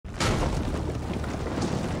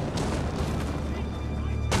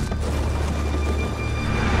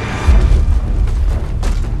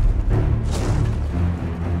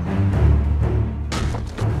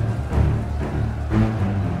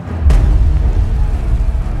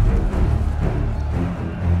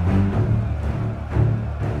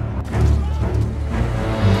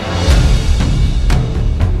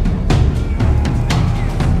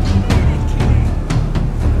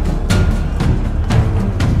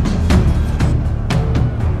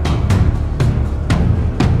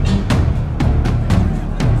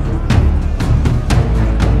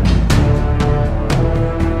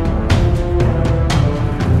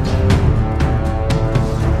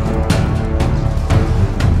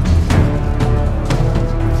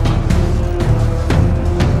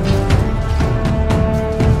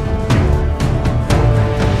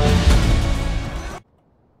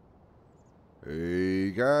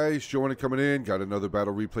guys, JoeOnit coming in. Got another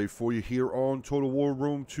battle replay for you here on Total War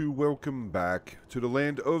Rome 2. Welcome back to the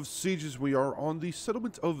land of sieges. We are on the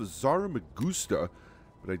settlement of Zaramagusta,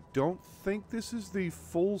 but I don't think this is the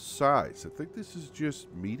full size. I think this is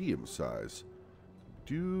just medium size.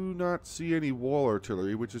 Do not see any wall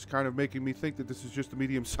artillery, which is kind of making me think that this is just a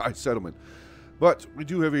medium-sized settlement. But we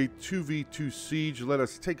do have a 2v2 siege. Let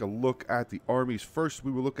us take a look at the armies. First,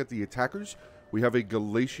 we will look at the attackers. We have a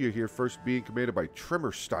Galatia here, first being commanded by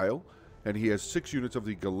Tremor Style, and he has 6 units of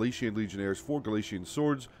the Galatian Legionnaires, 4 Galatian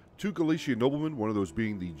swords, 2 Galatian noblemen, one of those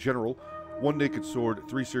being the general, 1 naked sword,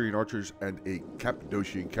 3 Syrian archers, and a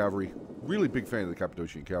Cappadocian cavalry. Really big fan of the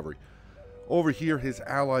Cappadocian cavalry. Over here, his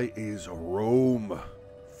ally is Rome.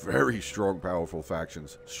 Very strong, powerful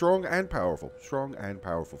factions. Strong and powerful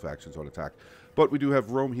factions on attack. But we do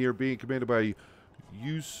have Rome here being commanded by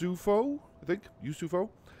Yusufo, I think, Yusufo.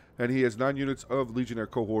 And he has 9 units of Legionnaire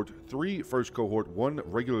cohort, 3 first cohort, 1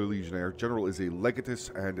 regular Legionnaire. General is a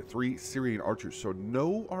Legatus, and 3 Syrian archers. So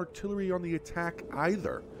no artillery on the attack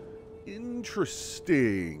either.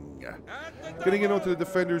 Interesting. Getting in onto the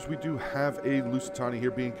defenders, we do have a Lusitani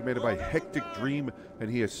here being commanded by Hectic Dream.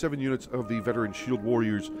 And he has 7 units of the veteran shield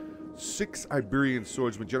warriors, 6 Iberian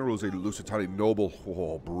swordsmen. General is a Lusitani noble.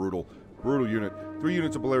 Oh, brutal. Brutal unit. 3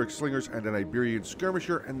 units of Balearic slingers and an Iberian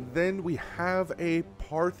skirmisher. And then we have a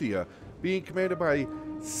Parthia being commanded by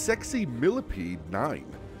Sexy Millipede 9.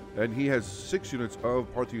 And he has 6 units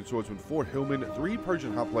of Parthian swordsmen, 4 hillmen, 3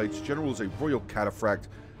 Persian hoplites. General is a Royal Cataphract.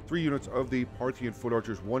 3 units of the Parthian foot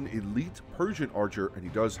archers, 1 elite Persian archer. And he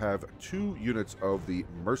does have 2 units of the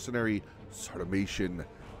mercenary Sarmatian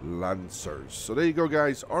lancers. So there you go,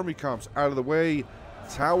 guys. Army comps out of the way.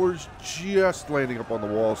 Towers just landing up on the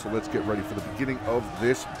wall, so let's get ready for the beginning of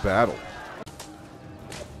this battle.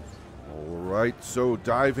 Alright, so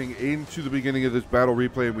diving into the beginning of this battle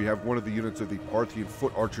replay, and we have one of the units of the Parthian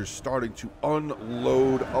foot archers starting to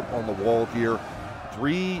unload up on the wall here.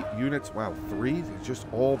 3 units, wow, 3, just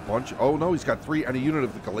all bunch. Oh no, he's got 3, and a unit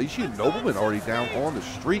of the Galatian noblemen already down on the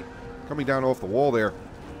street, coming down off the wall there.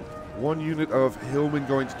 1 unit of hillmen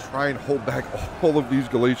going to try and hold back all of these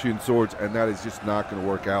Galatian swords, and that is just not going to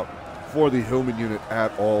work out for the hillmen unit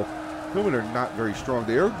at all. Hillmen are not very strong.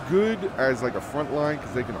 They are good as like a front line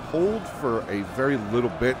because they can hold for a very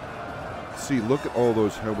little bit. See, look at all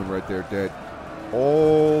those hillmen right there dead.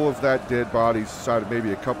 All of that dead bodies, aside of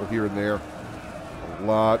maybe a couple here and there. A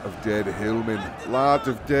lot of dead hillmen. Lots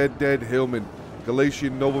of dead hillmen.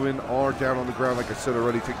 Galatian noblemen are down on the ground, like I said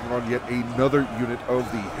already, taking on yet another unit of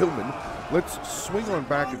the hillmen. Let's swing on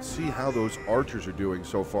back and see how those archers are doing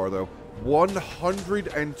so far, though.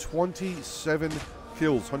 127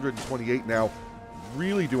 kills, 128 now.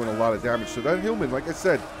 Really doing a lot of damage. So that hillman, like I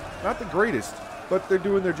said, not the greatest, but they're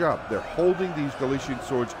doing their job. They're holding these Galatian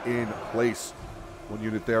swords in place. 1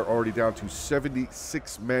 unit there already down to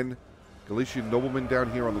 76 men. Galatian noblemen down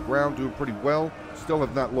here on the ground doing pretty well. Still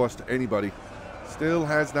have not lost anybody. Still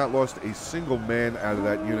has not lost a single man out of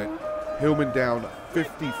that unit. Hillman down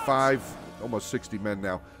 55, almost 60 men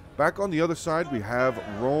now. Back on the other side, we have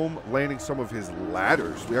Rome landing some of his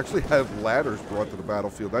ladders. We actually have ladders brought to the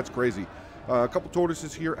battlefield. That's crazy. A couple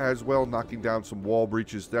tortoises here as well, knocking down some wall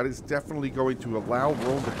breaches. That is definitely going to allow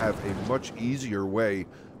Rome to have a much easier way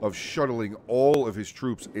of shuttling all of his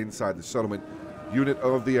troops inside the settlement. Unit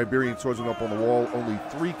of the Iberian swordsman up on the wall, only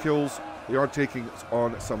 3 kills. They are taking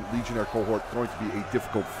on some Legionnaire cohort. Going to be a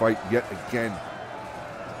difficult fight yet again.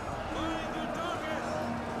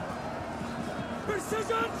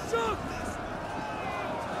 Precision shot!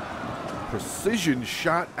 Precision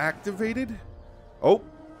shot activated? Oh,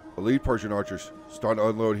 elite Persian archers starting to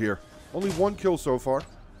unload here. Only 1 kill so far.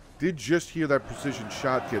 Did just hear that precision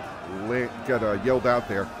shot get yelled out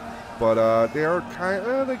there. But they are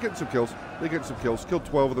they're getting some kills. They're getting some kills. Killed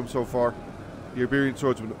 12 of them so far. The Iberian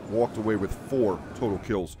swordsman walked away with 4 total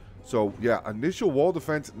kills. So, yeah, initial wall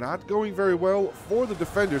defense not going very well for the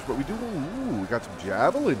defenders, but we got some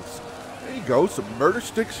javelins. There you go, some murder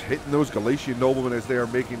sticks hitting those Galatian noblemen as they are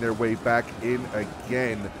making their way back in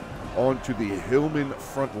again onto the hillman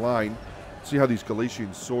front line. See how these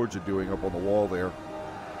Galatian swords are doing up on the wall there.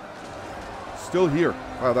 Still here.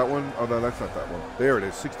 Wow, that one, oh no, that's not that one. There it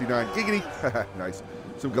is, 69. Giggity. Nice.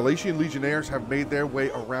 Some Galatian Legionnaires have made their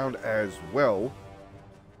way around as well.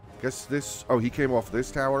 Guess this, oh, he came off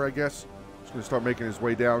this tower, I guess. He's going to start making his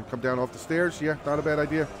way down. Come down off the stairs. Yeah, not a bad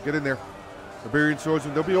idea. Get in there. Iberian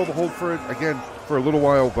swordsmen, they'll be able to hold for it, again, for a little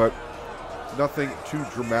while, but nothing too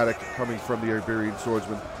dramatic coming from the Iberian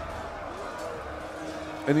swordsmen.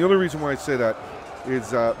 And the only reason why I say that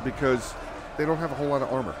is because they don't have a whole lot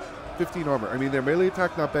of armor. 15 armor. I mean, their melee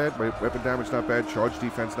attack not bad, weapon damage not bad, charge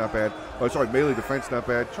defense not bad. Oh, sorry, melee defense not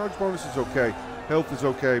bad. Charge bonus is okay, health is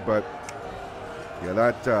okay, but yeah,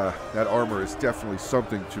 that armor is definitely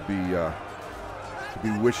something to be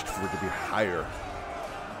wished for to be higher.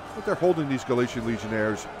 But they're holding these Galatian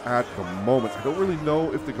Legionnaires at the moment. I don't really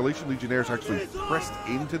know if the Galatian Legionnaires actually pressed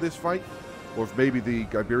into this fight, or if maybe the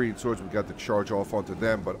Iberian swordsmen got the charge off onto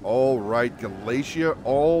them. But all right, Galatia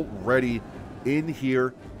already in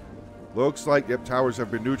here. Looks like, yep, towers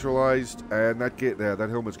have been neutralized, and that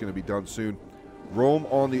helmet's going to be done soon. Rome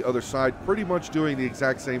on the other side, pretty much doing the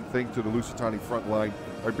exact same thing to the Lusitani front line.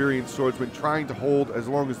 Iberian swordsmen trying to hold as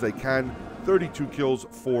long as they can. 32 kills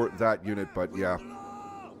for that unit, but yeah.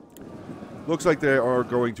 Looks like they are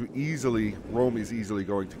going to Rome is easily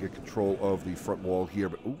going to get control of the front wall here.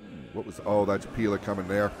 But, ooh, oh, that's Pila coming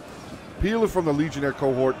there. Pila from the Legionnaire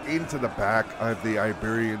cohort into the back of the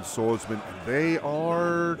Iberian swordsmen. And they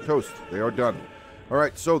are toast. They are done. All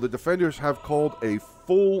right, so the defenders have called a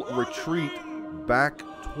full retreat back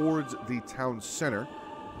towards the town center.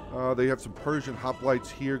 They have some Persian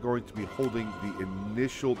hoplites here going to be holding the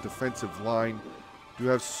initial defensive line. Do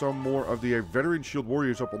have some more of the veteran shield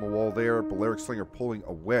warriors up on the wall there. Balearic Slinger pulling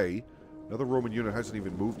away. Another Roman unit hasn't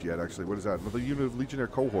even moved yet, actually. What is that? Another unit of Legionnaire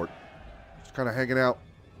cohort. Just kind of hanging out.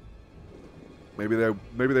 Maybe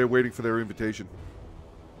they're waiting for their invitation.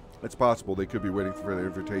 It's possible they could be waiting for their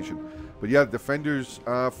invitation. But yeah, the defenders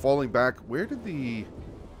falling back. Where did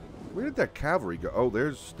that cavalry go? Oh,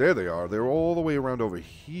 there they are. They're all the way around over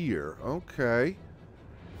here. Okay.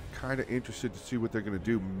 Kind of interested to see what they're going to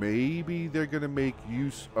do. Maybe they're going to make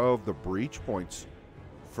use of the breach points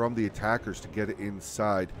from the attackers to get it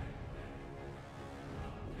inside.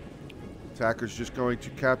 Attackers just going to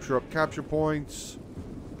capture up capture points.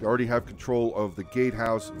 They already have control of the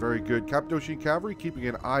gatehouse. Very good. Cappadocian cavalry keeping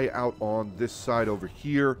an eye out on this side over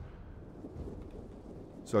here.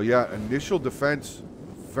 So yeah, initial defense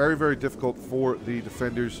very, very difficult for the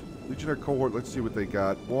defenders. Legionnaire cohort, let's see what they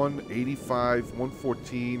got. 185,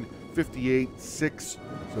 114, 58, 6.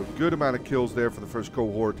 So good amount of kills there for the first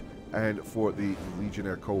cohort and for the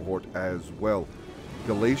Legionnaire cohort as well.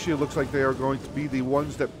 Galatia looks like they are going to be the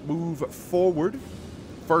ones that move forward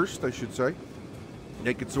first, I should say.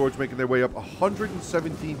 Naked Swords making their way up.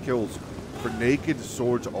 117 kills for Naked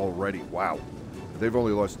Swords already. Wow. They've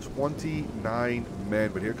only lost 29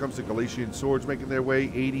 men, but here comes the Galatian Swords making their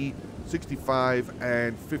way. 80, 65,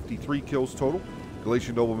 and 53 kills total.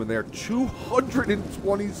 Galatian noblemen there,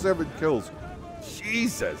 227 kills.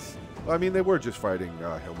 Jesus. I mean, they were just fighting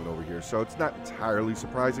Hillman over here, so it's not entirely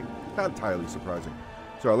surprising. Not entirely surprising.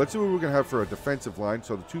 So let's see what we're going to have for a defensive line.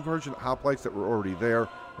 So the two Persian hoplites that were already there.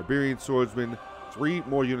 Iberian swordsmen, 3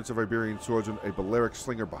 more units of Iberian swordsmen, a Balearic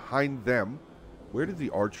slinger behind them. Where did the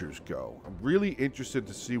archers go? I'm really interested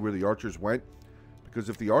to see where the archers went, because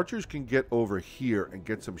if the archers can get over here and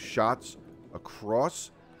get some shots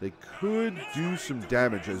across, they could do some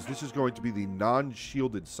damage, as this is going to be the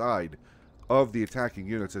non-shielded side of the attacking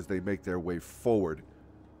units as they make their way forward.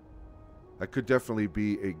 That could definitely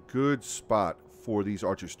be a good spot for these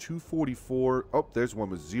archers. 244. Oh, there's one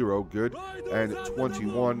with 0. Good. And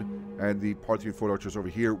 21. And the Parthian foot archers over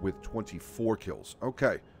here with 24 kills.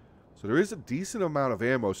 Okay. So there is a decent amount of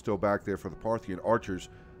ammo still back there for the Parthian archers.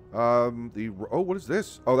 Oh, what is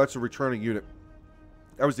this? Oh, that's a returning unit.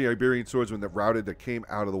 That was the Iberian swordsman that routed, that came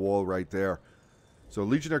out of the wall right there. So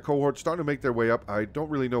Legionnaire cohort starting to make their way up. I don't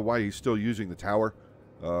really know why he's still using the tower.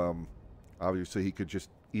 Obviously, he could just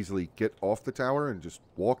easily get off the tower and just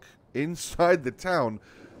walk inside the town.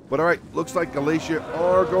 But all right, looks like Galatia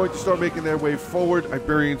are going to start making their way forward.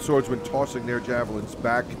 Iberian swordsmen tossing their javelins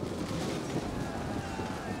back.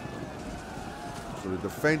 So the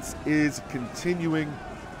defense is continuing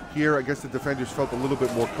here. I guess the defenders felt a little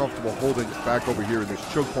bit more comfortable holding back over here in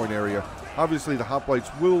this choke point area. Obviously, the hoplites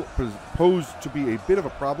will pose to be a bit of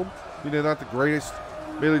a problem. I mean, they're not the greatest.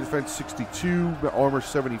 Melee defense 62, armor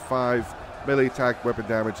 75, melee attack, weapon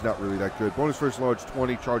damage not really that good. Bonus first large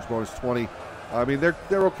 20, charge bonus 20. I mean, they're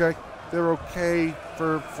okay. They're okay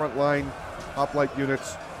for frontline hoplite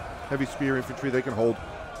units. Heavy spear infantry they can hold.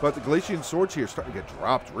 But the Galatian swords here are starting to get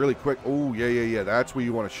dropped really quick. Oh, yeah. That's where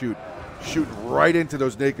you want to shoot. Shoot right into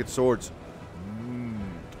those naked swords.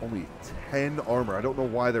 Only 10 armor. I don't know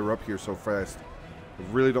why they're up here so fast.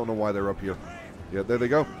 I really don't know why they're up here. Yeah, there they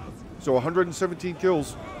go. So 117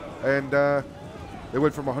 kills. And they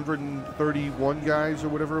went from 131 guys or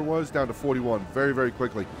whatever it was down to 41 very, very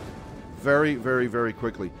quickly. Very, very, very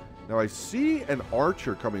quickly. Now I see an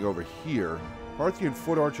archer coming over here. Parthian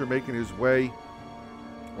foot archer making his way.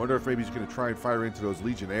 Wonder if maybe he's going to try and fire into those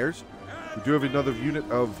legionnaires. We do have another unit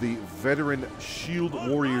of the veteran shield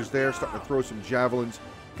warriors there, starting to throw some javelins.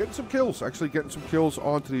 Getting some kills, actually getting some kills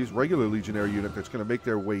onto these regular legionary unit that's going to make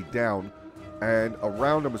their way down. And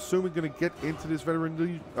around, I'm assuming, going to get into this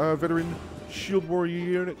veteran shield warrior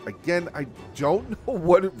unit. Again, I don't know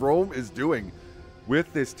what Rome is doing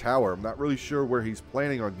with this tower. I'm not really sure where he's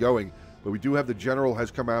planning on going. But we do have the general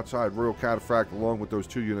has come outside, Royal Cataphract, along with those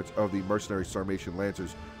 2 units of the mercenary Sarmatian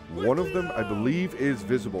Lancers. One of them, I believe, is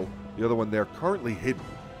visible. The other one, they're currently hidden.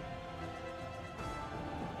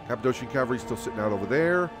 Cappadocian Cavalry still sitting out over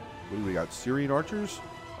there. What do we got? Syrian archers?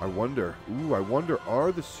 I wonder. Ooh, I wonder,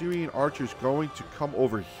 are the Syrian archers going to come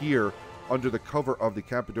over here under the cover of the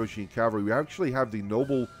Cappadocian Cavalry? We actually have the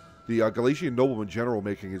Galatian nobleman general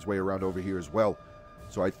making his way around over here as well.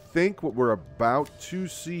 So I think what we're about to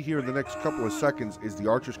see here in the next couple of seconds is the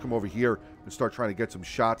archers come over here and start trying to get some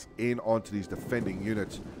shots in onto these defending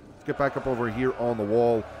units. Let's get back up over here on the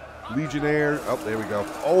wall. Legionnaire. Oh, there we go.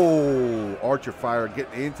 Oh, archer fire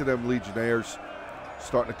getting into them Legionnaires.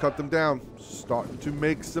 Starting to cut them down. Starting to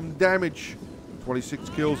make some damage. 26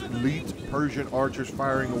 kills. Elite Persian archers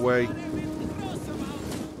firing away.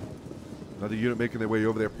 Another unit making their way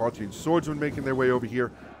over there. Parthian swordsmen making their way over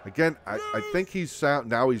here. Again, I think he's sound.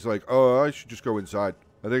 Now he's like, oh, I should just go inside.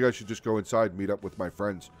 I think I should just go inside and meet up with my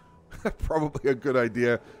friends. Probably a good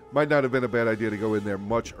idea. Might not have been a bad idea to go in there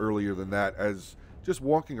much earlier than that, as just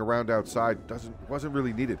walking around outside wasn't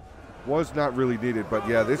really needed. Was not really needed. But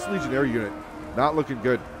yeah, this legionary unit, not looking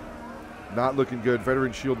good. Not looking good.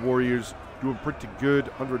 Veteran shield warriors doing pretty good.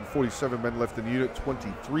 147 men left in the unit.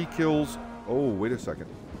 23 kills. Oh, wait a second.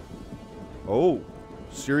 Oh,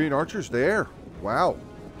 Syrian archers there. Wow.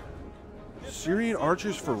 Syrian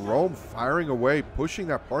archers for Rome firing away, pushing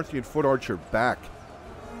that Parthian foot archer back.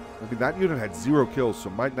 I mean, that unit had 0 kills, so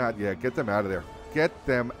might not, yeah, get them out of there. Get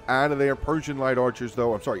them out of there. Persian light archers,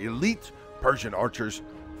 though, I'm sorry, elite Persian archers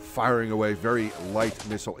firing away. Very light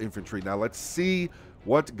missile infantry. Now, let's see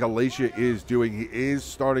what Galatia is doing. He is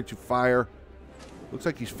starting to fire. Looks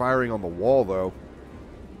like he's firing on the wall, though.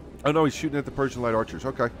 Oh, no, he's shooting at the Persian light archers.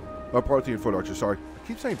 Okay. Parthian foot archers, sorry. I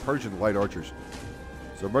keep saying Persian light archers.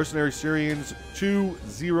 So mercenary Syrians, 2,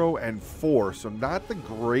 0, and 4. So not the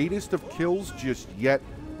greatest of kills just yet.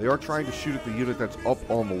 They are trying to shoot at the unit that's up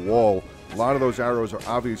on the wall. A lot of those arrows are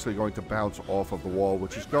obviously going to bounce off of the wall,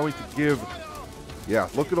 which is going to give... Yeah,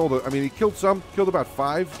 look at all the... I mean, he killed some. Killed about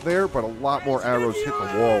 5 there, but a lot more arrows hit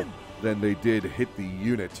the wall than they did hit the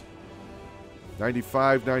unit.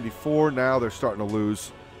 95, 94. Now they're starting to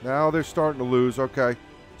lose. Okay.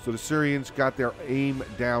 So the Syrians got their aim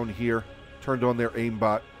down here. Turned on their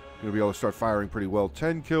aimbot. Going to be able to start firing pretty well.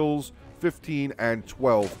 10 kills, 15, and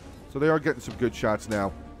 12. So they are getting some good shots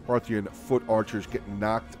now. Parthian foot archers getting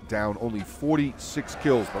knocked down. Only 46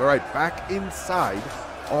 kills. But all right, back inside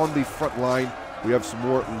on the front line. We have some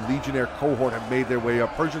more Legionnaire cohort have made their way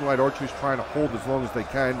up. Persian light archers trying to hold as long as they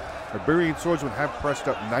can. Iberian swordsmen have pressed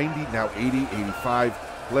up 90, now 80, 85.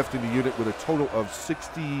 Left in the unit with a total of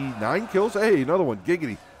 69 kills. Hey, another one.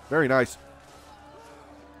 Giggity. Very nice.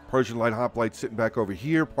 Persian light hoplites sitting back over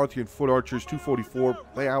here. Parthian foot archers, 244.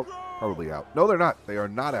 They out? Probably out. No, they're not. They are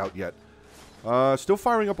not out yet. Still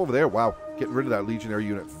firing up over there. Wow. Getting rid of that legionary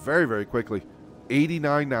unit very, very quickly.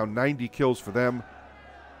 89, now 90 kills for them.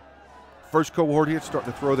 First cohort here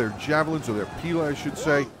starting to throw their javelins, or their pila, I should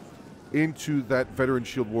say, into that veteran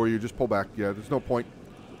shield warrior. Just pull back. Yeah, there's no point.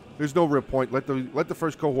 There's no real point. Let the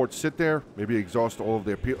first cohort sit there. Maybe exhaust all of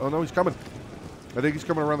their pila. Oh, no, he's coming. I think he's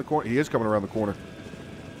coming around the corner. He is coming around the corner.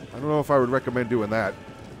 I don't know if I would recommend doing that.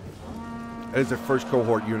 As a first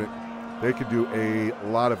cohort unit, they could do a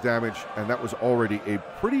lot of damage, and that was already a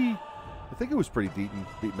pretty, I think it was pretty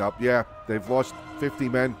beaten up. Yeah, they've lost 50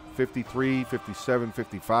 men, 53, 57,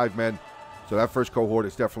 55 men. So that first cohort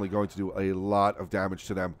is definitely going to do a lot of damage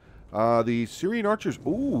to them. The Syrian archers, ooh,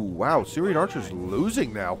 wow, Syrian archers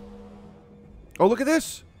losing now. Oh, look at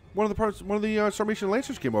this. One of the Sarmatian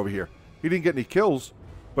Lancers came over here. He didn't get any kills,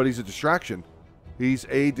 but he's a distraction. He's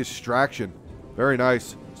a distraction. Very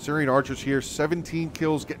nice. Syrian archers here, 17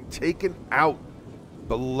 kills, getting taken out.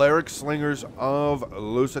 Balearic slingers of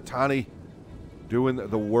Lusitani doing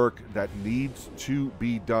the work that needs to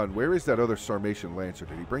be done. Where is that other Sarmatian Lancer?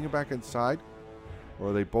 Did he bring him back inside? Or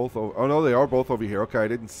are they both over? Oh, no, they are both over here. Okay, I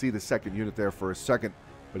didn't see the second unit there for a second.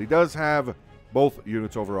 But he does have both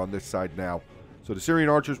units over on this side now. So the Syrian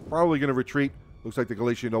archers probably going to retreat. Looks like the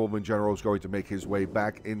Galatian nobleman general is going to make his way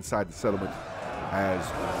back inside the settlement as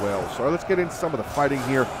well. So let's get into some of the fighting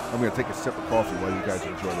here. I'm going to take a sip of coffee while you guys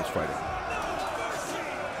enjoy this fighting.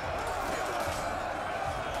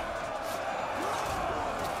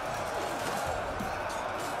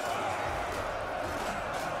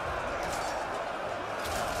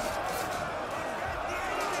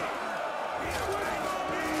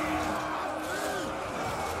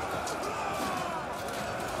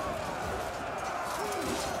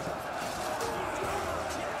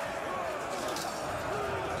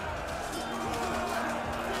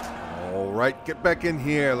 right, get back in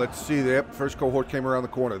here. Let's see. Yep, first cohort came around the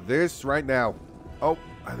corner. This right now. Oh,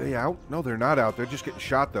 are they out? No, they're not out. They're just getting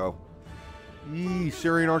shot, though. Yee,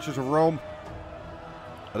 Syrian Archers of Rome.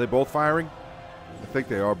 Are they both firing? I think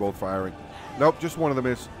they are both firing. Nope, just one of them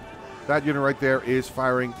is. That unit right there is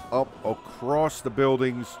firing up across the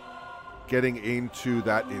buildings, getting into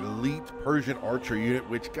that elite Persian archer unit,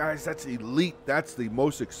 which, guys, that's elite. That's the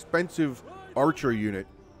most expensive archer unit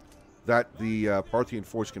that the Parthian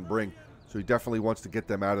force can bring. So he definitely wants to get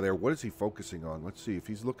them out of there. What is he focusing on? Let's see if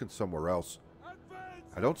he's looking somewhere else.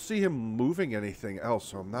 I don't see him moving anything else,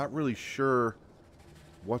 so I'm not really sure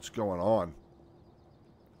what's going on.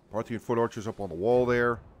 Parthian foot archers up on the wall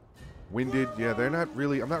there. Winded. Yeah, they're not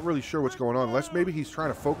really... I'm not really sure what's going on, unless maybe he's trying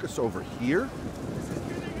to focus over here.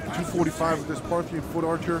 245 with this Parthian foot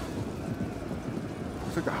archer.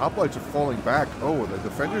 Looks like the hoplites are falling back. Oh, the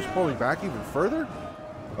defender's pulling back even further?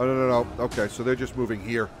 Oh, no. Okay, so they're just moving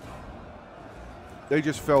here. They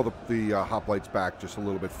just fell the hoplites back just a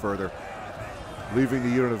little bit further, leaving the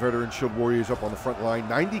unit of veteran shield warriors up on the front line.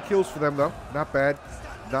 90 kills for them, though. Not bad.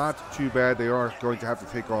 Not too bad. They are going to have to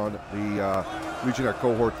take on the Legionnaire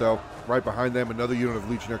cohort, though. Right behind them, another unit of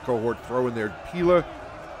Legionnaire cohort throwing their Pila.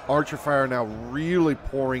 Archer fire now really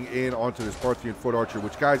pouring in onto this Parthian foot archer,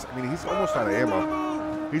 which, guys, I mean, he's almost out of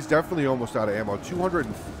ammo. He's definitely almost out of ammo.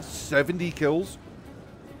 270 kills.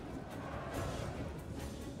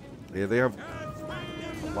 Yeah, they have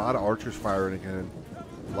a lot of archers firing again.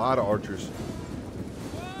 A lot of archers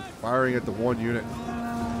firing at the one unit.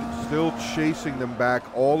 Still chasing them back.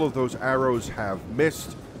 All of those arrows have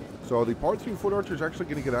missed. So the Parthian foot archer is actually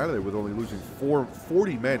going to get out of there with only losing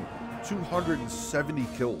 40 men. 270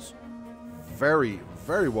 kills. Very,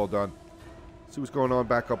 very well done. Let's see what's going on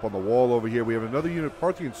back up on the wall over here. We have another unit.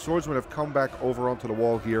 Parthian swordsmen have come back over onto the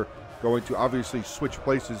wall here. Going to obviously switch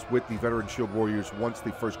places with the veteran shield warriors once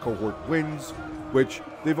the first cohort wins, which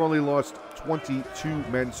they've only lost 22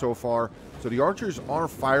 men so far. So the archers are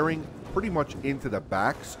firing pretty much into the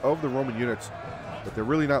backs of the Roman units, but they're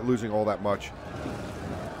really not losing all that much.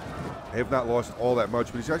 They have not lost all that much,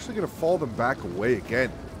 but he's actually going to fall them back away again,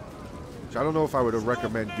 which I don't know if I would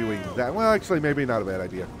recommend doing that. Well, actually, maybe not a bad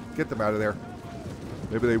idea. Get them out of there.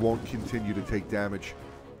 Maybe they won't continue to take damage.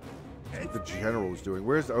 That's what the general is doing.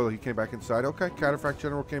 Where's the... Oh, he came back inside. Okay, Cataphract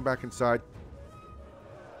General came back inside.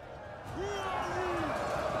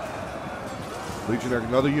 Legionnaire,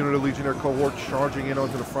 another unit of Legionnaire cohort charging in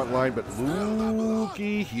onto the front line, but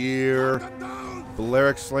looky here.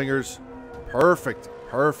 Balearic Slingers. Perfect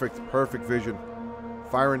vision.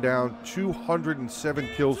 Firing down 207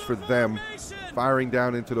 kills for them. Firing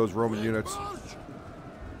down into those Roman units.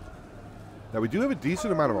 Now, we do have a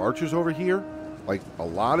decent amount of archers over here. Like, a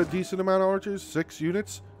lot of decent amount of archers. 6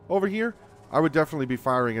 units over here. I would definitely be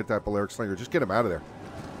firing at that Balearic Slinger. Just get them out of there.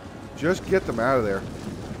 Just get them out of there.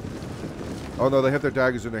 Oh, no, they have their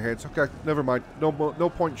daggers in their hands. Okay, never mind. No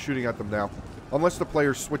point in shooting at them now. Unless the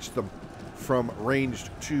players switch them from ranged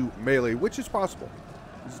to melee, which is possible.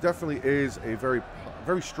 This definitely is a very,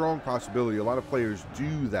 very strong possibility. A lot of players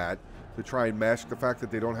do that to try and mask the fact that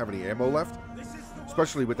they don't have any ammo left.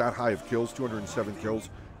 Especially with that high of kills, 207 kills.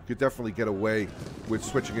 You could definitely get away with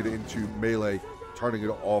switching it into melee, turning it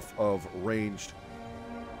off of ranged.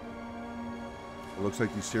 It looks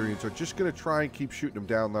like these Syrians are just going to try and keep shooting him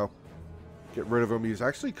down, though. Get rid of him. He's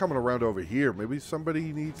actually coming around over here. Maybe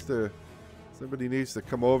somebody needs to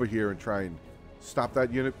come over here and try and stop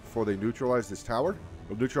that unit before they neutralize this tower.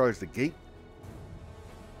 Or neutralize the gate.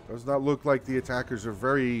 Does not look like the attackers are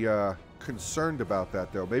very concerned about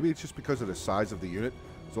that, though. Maybe it's just because of the size of the unit.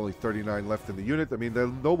 There's only 39 left in the unit. I mean, the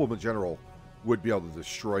nobleman general would be able to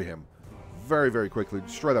destroy him very, very quickly.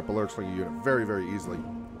 Destroy that Balearic Slinger unit very, very easily.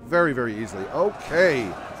 Very, very easily.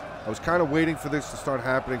 Okay. I was kind of waiting for this to start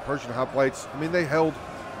happening. Persian hoplites, I mean, they held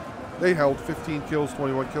 15 kills,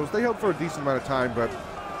 21 kills. They held for a decent amount of time, but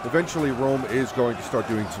eventually Rome is going to start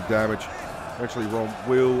doing some damage. Eventually Rome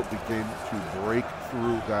will begin to break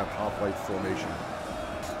through that hoplite formation.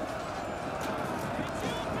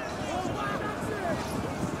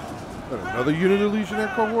 Another unit of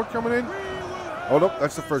Legionnaire cohort coming in. Oh, no,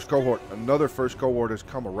 that's the first cohort. Another first cohort has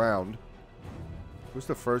come around. Who's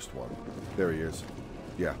the first one? There he is.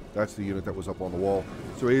 Yeah, that's the unit that was up on the wall.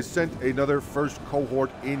 So he has sent another first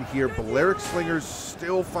cohort in here. Balearic Slingers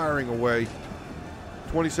still firing away.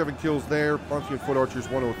 27 kills there. Parthian Foot Archers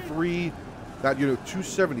 103. That unit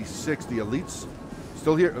 276. The elites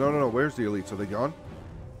still here. No. Where's the elites? Are they gone?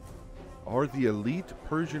 Are the elite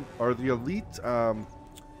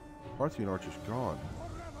Parthian Archers gone?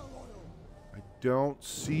 I don't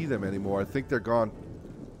see them anymore. I think they're gone.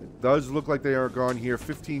 It does look like they are gone here.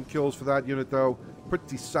 15 kills for that unit, though.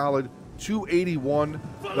 Pretty solid. 281.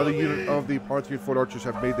 Another unit of the Parthian foot archers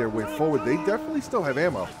have made their way forward. They definitely still have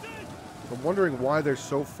ammo. I'm wondering why they're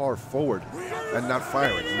so far forward and not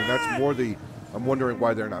firing. I mean, that's more the... I'm wondering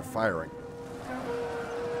why they're not firing.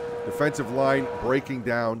 Defensive line breaking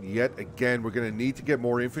down yet again. We're going to need to get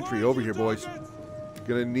more infantry over here, boys.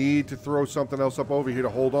 Going to need to throw something else up over here to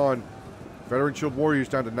hold on. Veteran Shield Warriors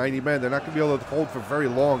down to 90 men. They're not going to be able to hold for very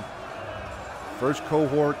long. First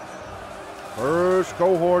cohort. First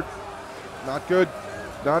cohort. Not good.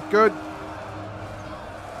 Not good.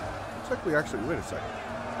 Looks like we actually... Wait a second.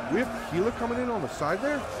 We have Keeler coming in on the side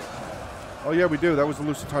there? Oh, yeah, we do. That was the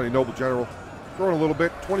Lusitani Noble General. Throwing a little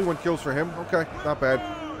bit. 21 kills for him. Okay, not bad.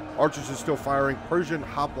 Archers is still firing. Persian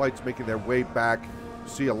hoplites making their way back.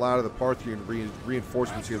 See a lot of the Parthian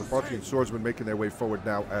reinforcements here. The Parthian swordsmen making their way forward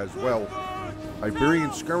now as well.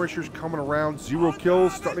 Iberian skirmishers coming around. 0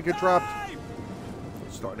 kills. Starting to get dropped.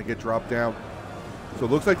 Starting to get dropped down. So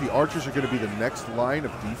it looks like the archers are going to be the next line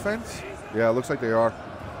of defense. Yeah, it looks like they are.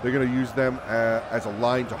 They're going to use them as a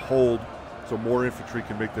line to hold so more infantry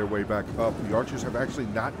can make their way back up. The archers have actually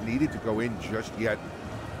not needed to go in just yet.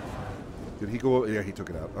 Did he go? Yeah, he took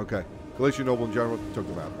it out. Okay. Galatian Noble in general took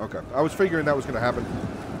them out. Okay. I was figuring that was going to happen.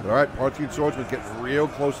 All right, Parthian swordsmen getting real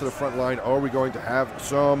close to the front line. Are we going to have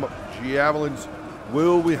some javelins?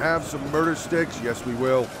 Will we have some murder sticks? Yes, we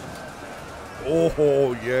will.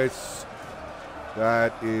 Oh, yes.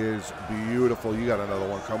 That is beautiful. You got another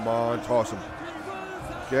one. Come on, toss them.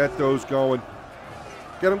 Get those going.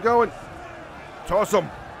 Get them going. Toss them.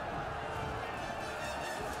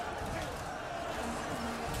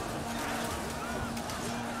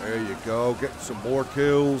 There you go. Getting some more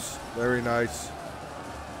kills. Very nice.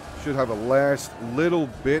 Should have a last little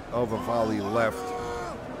bit of a volley left.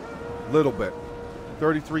 Little bit.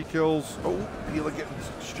 33 kills. Oh, Pila getting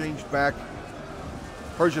exchanged back.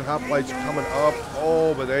 Persian hoplites coming up.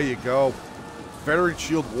 Oh, but there you go. Veteran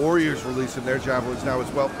Shield Warriors releasing their javelins now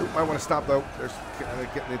as well. Oop, I want to stop, though. They're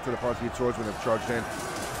getting into the Parthian swordsmen have charged in.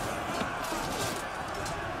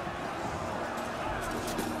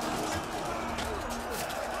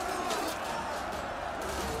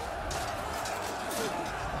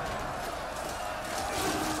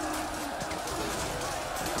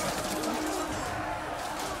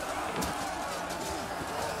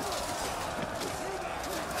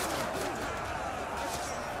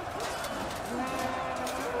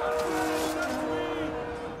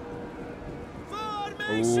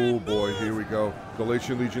 Oh boy, here we go.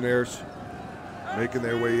 Galatian Legionnaires making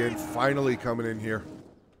their way in, finally coming in here.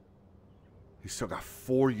 He's still got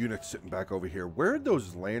 4 units sitting back over here. Where did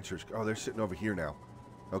those Lancers go? Oh, they're sitting over here now.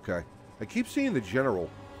 Okay. I keep seeing the General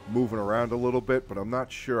moving around a little bit, but I'm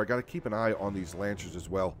not sure. I got to keep an eye on these Lancers as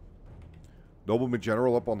well. Nobleman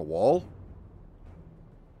General up on the wall.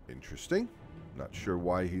 Interesting. Not sure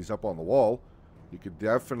why he's up on the wall. He could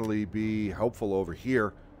definitely be helpful over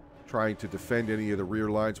here, trying to defend any of the rear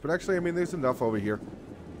lines. But actually, I mean, there's enough over here.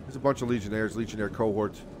 There's a bunch of Legionnaires, Legionnaire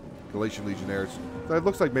cohorts, Galatian Legionnaires. So it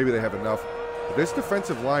looks like maybe they have enough. But this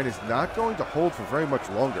defensive line is not going to hold for very much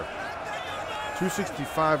longer.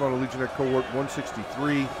 265 on a Legionnaire cohort,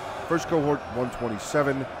 163. First cohort,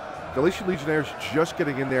 127. Galatian Legionnaires just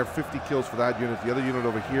getting in there, 50 kills for that unit. The other unit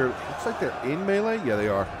over here, looks like they're in melee. Yeah, they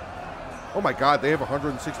are. Oh my god, they have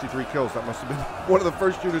 163 kills. That must have been one of the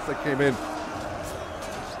first units that came in.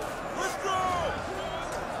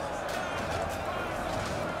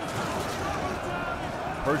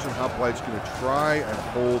 Persian hoplites going to try and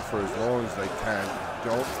hold for as long as they can.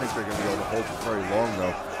 Don't think they're going to be able to hold for very long,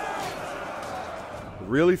 though. I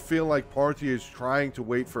really feel like Parthia is trying to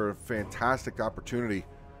wait for a fantastic opportunity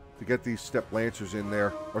to get these Step Lancers in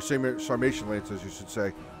there, or Sarmatian Lancers, you should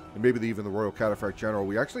say, and maybe even the Royal Cataphract General.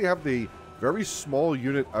 We actually have the very small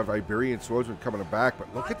unit of Iberian swordsmen coming back,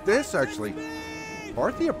 but look at this, actually.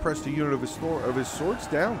 Parthia pressed a unit of his swords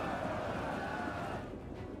down.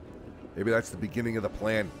 Maybe that's the beginning of the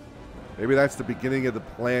plan. Maybe that's the beginning of the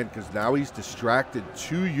plan, because now he's distracted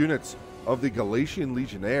 2 units of the Galatian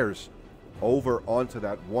Legionnaires over onto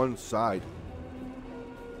that one side.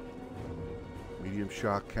 Medium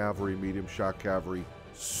shock cavalry,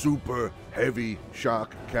 super heavy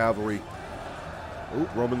shock cavalry. Oh,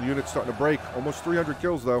 Roman units starting to break. Almost 300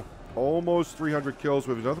 kills, though. Almost 300 kills.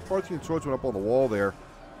 We have another Parthian swordsman up on the wall there.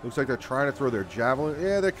 Looks like they're trying to throw their javelin.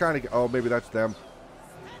 Yeah, they're kind of... Oh, maybe that's them.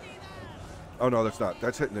 Oh, no, that's not.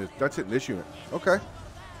 That's hitting this unit. Okay.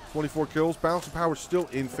 24 kills. Balance of power still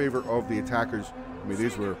in favor of the attackers. I mean,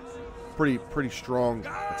 these were pretty strong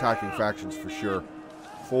attacking factions for sure.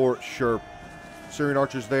 For sure. Syrian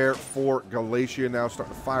archers there for Galatia now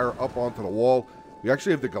starting to fire up onto the wall. We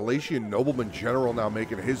actually have the Galatian Nobleman General now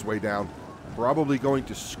making his way down. Probably going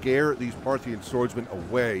to scare these Parthian swordsmen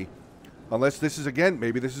away. Unless this is, again,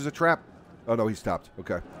 maybe this is a trap. Oh, no, he stopped.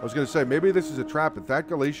 Okay. I was going to say, maybe this is a trap. If that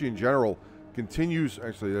Galatian general continues...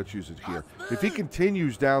 Actually, let's use it here. If he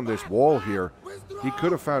continues down this wall here, he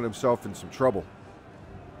could have found himself in some trouble.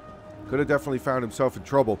 Could have definitely found himself in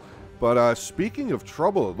trouble. But speaking of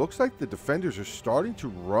trouble, it looks like the defenders are starting to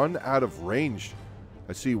run out of range.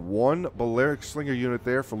 I see one Balearic Slinger unit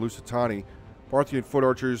there for Lusitani. Parthian Foot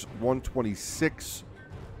Archers, 126.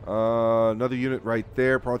 Another unit right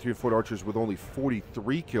there. Parthian Foot Archers with only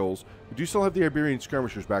 43 kills. We do still have the Iberian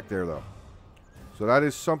Skirmishers back there, though. So that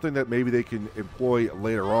is something that maybe they can employ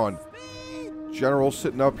later on. General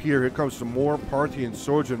sitting up here. Here comes some more Parthian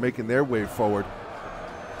swordsmen making their way forward.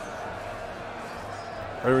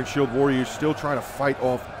 Iron Shield Warriors still trying to fight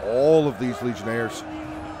off all of these Legionnaires.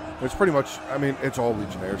 It's pretty much, I mean, it's all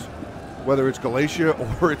Legionnaires. Whether it's Galatia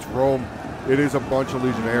or it's Rome, it is a bunch of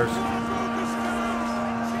Legionnaires.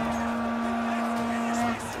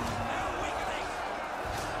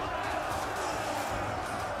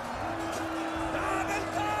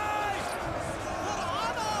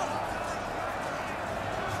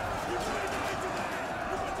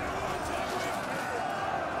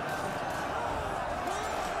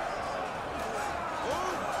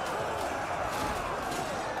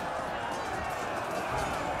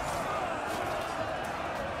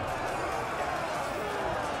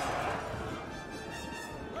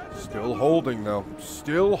 Still holding, though.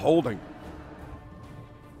 Still holding.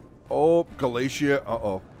 Oh, Galatia.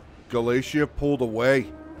 Uh-oh. Galatia pulled away.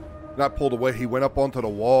 Not pulled away. He went up onto the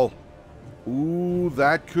wall. Ooh,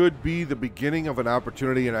 that could be the beginning of an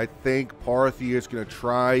opportunity, and I think Parthia is going to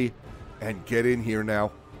try and get in here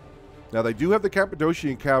now. Now, they do have the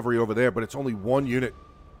Cappadocian cavalry over there, but it's only one unit.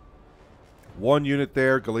 One unit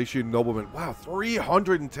there, Galatian nobleman. Wow,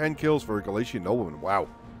 310 kills for a Galatian nobleman. Wow.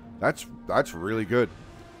 That's really good.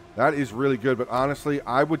 That is really good, but honestly,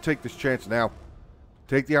 I would take this chance now.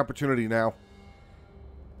 Take the opportunity now.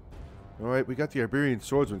 All right, we got the Iberian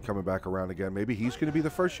swordsman coming back around again. Maybe he's going to be the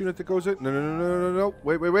first unit that goes in. No.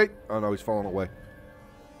 Wait. Oh, no, he's falling away.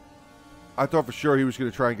 I thought for sure he was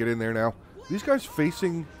going to try and get in there now. These guys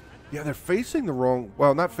facing... Yeah, they're facing the wrong...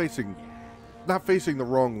 Well, not facing the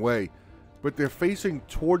wrong way, but they're facing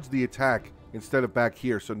towards the attack instead of back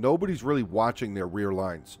here, so nobody's really watching their rear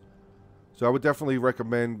lines. So I would definitely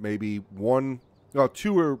recommend maybe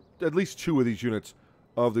two or at least two of these units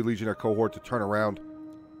of the Legionnaire cohort to turn around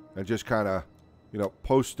and just kind of, you know,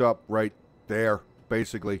 post up right there,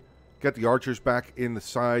 basically. Get the archers back in the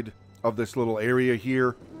side of this little area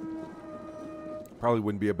here. Probably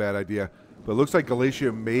wouldn't be a bad idea. But it looks like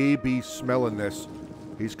Galatia may be smelling this.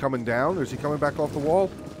 He's coming down. Or is he coming back off the wall?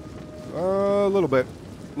 A little bit.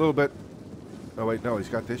 A little bit. Oh, wait, no, he's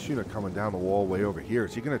got this unit coming down the wall way over here.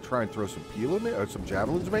 Is he going to try and throw some peel in there? Or some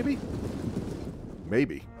javelins, maybe?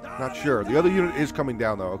 Maybe. Not sure. The other unit is coming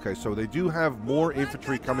down, though. Okay, so they do have more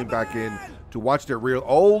infantry coming back in to watch their rear...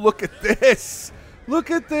 Oh, look at this! Look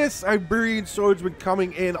at this! Iberian swordsman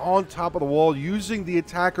coming in on top of the wall, using the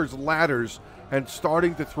attackers' ladders and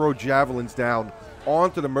starting to throw javelins down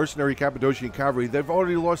onto the mercenary Cappadocian cavalry. They've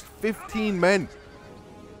already lost 15 men.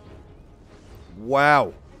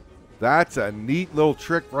 Wow. That's a neat little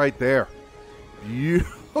trick right there.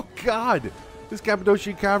 Oh, God. This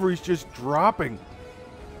Cappadocian cavalry is just dropping.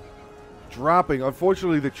 Dropping.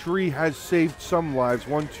 Unfortunately, the tree has saved some lives.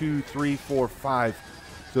 1, 2, 3, 4, 5.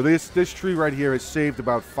 So this tree right here has saved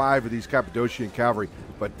about 5 of these Cappadocian cavalry.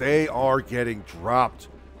 But they are getting dropped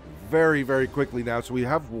very, very quickly now. So we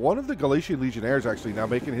have one of the Galatian legionnaires actually now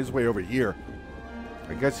making his way over here.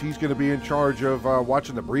 I guess he's going to be in charge of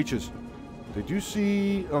watching the breaches. They do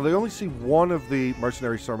see... Oh, they only see one of the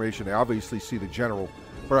mercenary formation. They obviously see the general.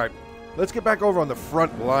 All right, let's get back over on the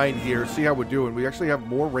front line here, see how we're doing. We actually have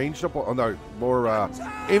more ranged up... Oh, no, more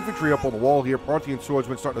infantry up on the wall here. Parthian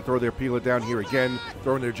swordsmen starting to throw their pila down here again.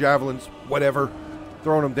 Throwing their javelins, whatever.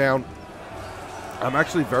 Throwing them down. I'm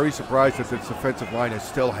actually very surprised that this defensive line is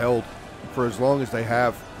still held for as long as they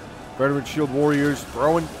have. Veteran Shield Warriors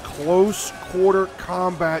throwing close quarter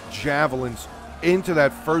combat javelins into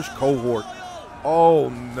that first cohort. Oh,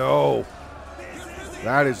 no.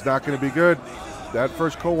 That is not going to be good. That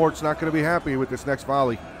first cohort's not going to be happy with this next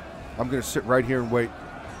volley. I'm going to sit right here and wait.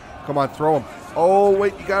 Come on, throw him. Oh,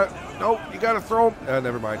 wait, you got to... No, you got to throw him.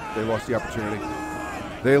 Never mind. They lost the opportunity.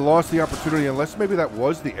 They lost the opportunity, unless maybe that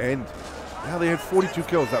was the end. Now they had 42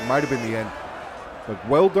 kills. That might have been the end. But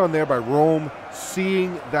well done there by Rome,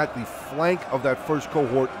 seeing that the flank of that first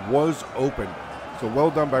cohort was open. So well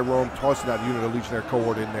done by Rome, tossing that unit of Legionnaire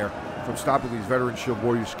cohort in there from stopping these Veteran Shield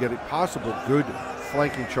Warriors to get a possible good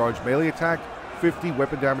flanking charge. Melee attack, 50,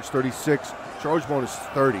 weapon damage, 36. Charge bonus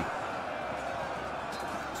 30.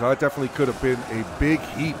 So that definitely could have been a big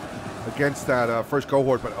heat against that first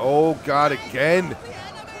cohort. But, oh, God, again.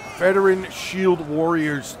 Veteran shield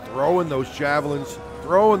warriors throwing those javelins,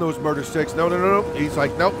 throwing those murder sticks. No, no, no, no. He's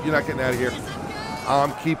like, nope, you're not getting out of here.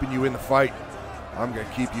 I'm keeping you in the fight. I'm going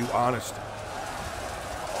to keep you honest.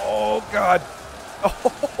 Oh, God.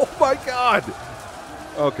 Oh, my God.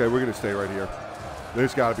 Okay, we're going to stay right here.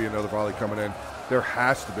 There's got to be another volley coming in. There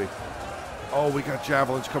has to be. Oh, we got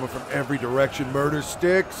javelins coming from every direction. Murder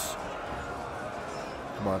sticks.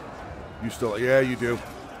 Come on. You still, yeah, you do.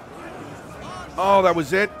 Oh, that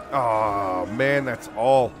was it? Oh, man, that's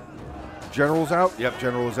all. General's out? Yep,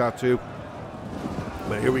 General is out too.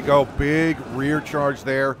 But here we go. Big rear charge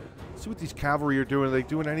there. Let's see what these cavalry are doing. Are they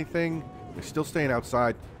doing anything? They're still staying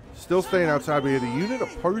outside. Still staying outside. We had a unit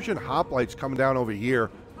of Persian hoplites coming down over here.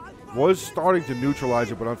 Was starting to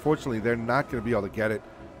neutralize it, but unfortunately, they're not going to be able to get it.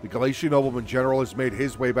 The Galatian nobleman general has made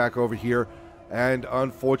his way back over here. And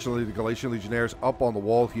unfortunately, the Galatian legionnaires up on the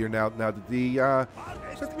wall here now. Now, the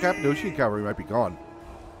Cappadocian cavalry might be gone.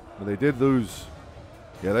 But they did lose.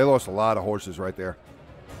 Yeah, they lost a lot of horses right there.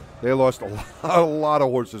 They lost a lot of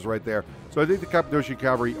horses right there. So I think the Cappadocian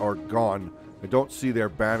cavalry are gone. I don't see their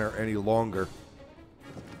banner any longer.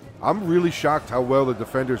 I'm really shocked how well the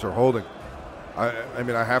defenders are holding. I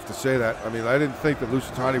mean, I have to say that. I mean, I didn't think that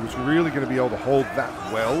Lusitani was really going to be able to hold that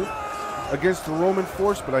well against the Roman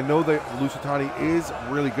force, but I know that Lusitani is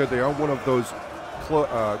really good. They are one of those,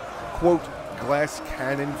 quote, glass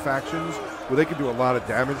cannon factions where they can do a lot of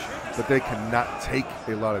damage, but they cannot take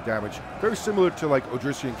a lot of damage. Very similar to, like,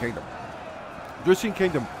 Odrysian Kingdom. Odrysian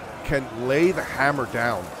Kingdom can lay the hammer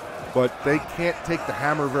down, but they can't take the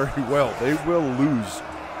hammer very well. They will lose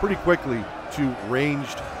pretty quickly to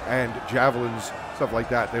ranged and javelins, stuff like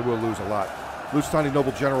that. They will lose a lot. Lusitani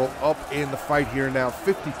Noble General up in the fight here now.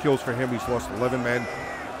 50 kills for him. He's lost 11 men.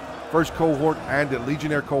 First cohort and the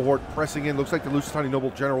Legionnaire cohort pressing in. Looks like the Lusitani Noble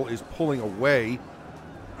General is pulling away.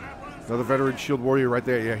 Another veteran shield warrior right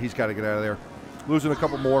there. Yeah, he's got to get out of there. Losing a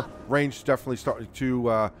couple more. Range definitely starting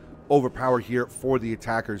to overpower here for the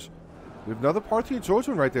attackers. We have another Parthian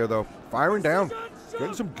swordsman right there, though. Firing down.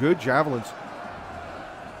 Getting some good javelins.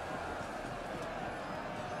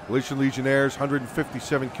 Galatian Legionnaires,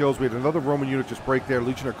 157 kills. We had another Roman unit just break there.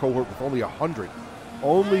 Legionnaire cohort with only 100.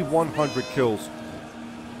 Only 100 kills.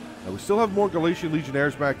 Now, we still have more Galatian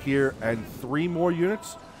Legionnaires back here and 3 more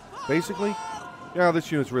units, basically. Yeah,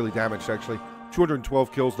 this unit's really damaged, actually.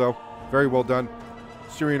 212 kills, though. Very well done.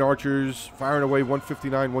 Syrian archers firing away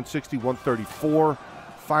 159, 160, 134.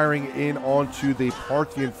 Firing in onto the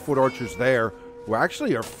Parthian foot archers there, who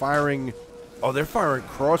actually are firing... Oh, they're firing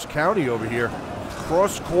cross-county over here.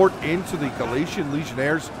 Cross-court into the Galatian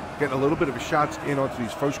Legionnaires. Getting a little bit of a shots in onto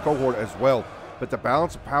these first cohort as well. But the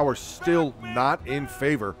balance of power still not in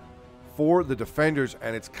favor for the defenders.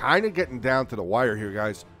 And it's kind of getting down to the wire here,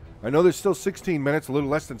 guys. I know there's still 16 minutes, a little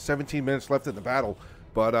less than 17 minutes left in the battle.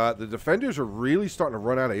 But the defenders are really starting to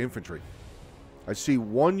run out of infantry. I see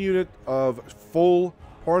one unit of full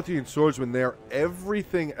Parthian swordsmen there.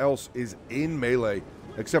 Everything else is in melee.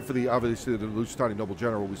 Except for obviously the Lusitani Noble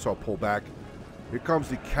General we saw pull back. Here comes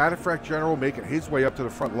the Cataphract General making his way up to the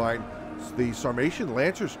front line. The Sarmatian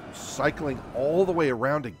Lancers cycling all the way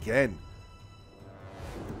around again.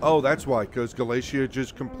 Oh, that's why, because Galatia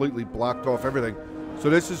just completely blocked off everything. So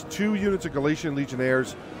this is 2 units of Galatian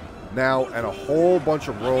Legionnaires now and a whole bunch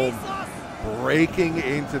of Rome breaking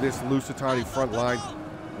into this Lusitani front line.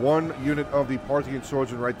 1 unit of the Parthian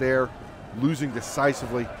swordsmen right there, losing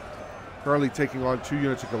decisively. Currently taking on 2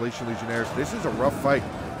 units of Galatian Legionnaires. This is a rough fight.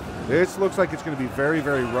 This looks like it's going to be very,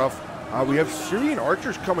 very rough. We have Syrian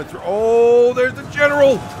archers coming through. Oh, there's the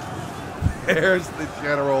general. There's the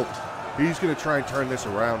general. He's going to try and turn this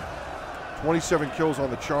around. 27 kills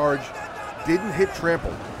on the charge. Didn't hit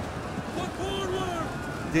trample.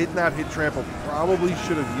 Did not hit trample. Probably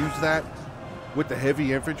should have used that with the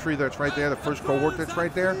heavy infantry that's right there. The first cohort that's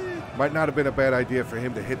right there. Might not have been a bad idea for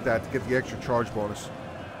him to hit that to get the extra charge bonus.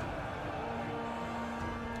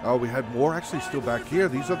 Oh, we had more actually still back here.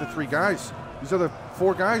 These are the 3 guys. These are the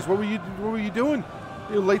 4 guys. What were you doing?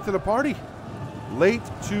 You're late to the party. Late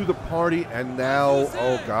to the party, and now,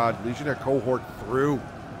 oh God, Legionnaire cohort through.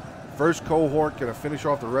 First cohort gonna finish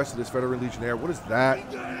off the rest of this veteran Legionnaire. What is that?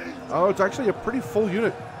 Oh, it's actually a pretty full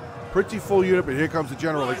unit. Pretty full unit, but here comes the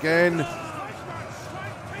general again.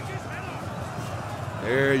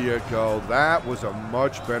 There you go. That was a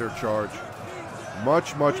much better charge.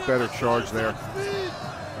 Much, much better charge there.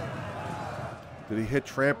 Did he hit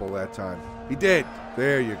trample that time? He did.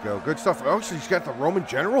 There you go. Good stuff. Oh, so he's got the Roman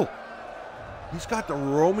general. He's got the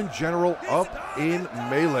Roman general up in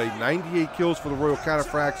melee. 98 kills for the Royal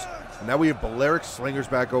Cataphracts. And now we have Balearic Slingers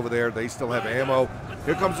back over there. They still have ammo.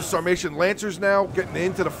 Here comes the Sarmatian Lancers now, getting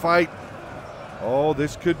into the fight. Oh,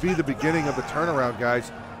 this could be the beginning of the turnaround,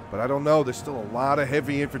 guys. But I don't know. There's still a lot of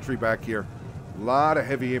heavy infantry back here. A lot of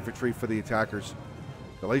heavy infantry for the attackers.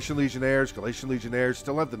 Galatian Legionnaires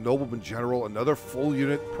still have the Nobleman General, another full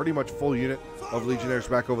unit, pretty much full unit of Legionnaires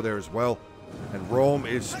back over there as well. And Rome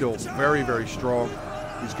is still very, very strong.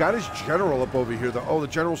 He's got his general up over here, though. Oh, the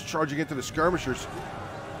general's charging into the skirmishers.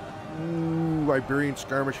 Ooh, Iberian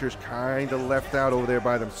skirmishers kind of left out over there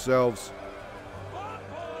by themselves.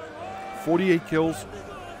 48 kills.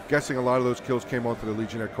 Guessing a lot of those kills came onto the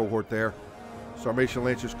Legionnaire cohort there. Sarmatian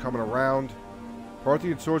Lancers coming around.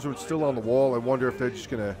 Parthian Swordsmen still on the wall. I wonder if they're just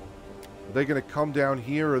going to... Are they going to come down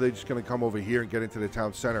here, or are they just going to come over here and get into the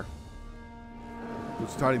town center?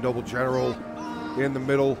 Lusitani Noble General in the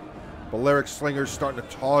middle. Balearic Slingers starting to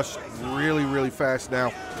toss really, really fast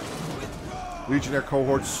now. Legionnaire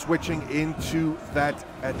cohort switching into that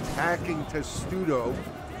attacking testudo.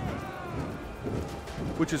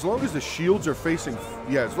 Which, as long as the shields are facing...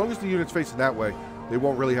 Yeah, as long as the unit's facing that way, they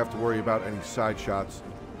won't really have to worry about any side shots.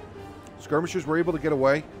 Skirmishers were able to get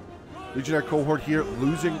away. Legionnaire cohort here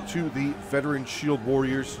losing to the veteran shield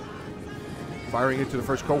warriors. Firing into the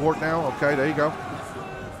first cohort now. Okay, there you go.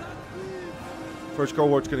 First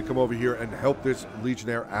cohort's going to come over here and help this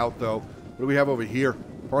Legionnaire out, though. What do we have over here?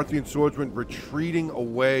 Parthian Swordsmen retreating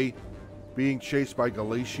away, being chased by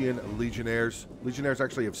Galatian Legionnaires. Legionnaires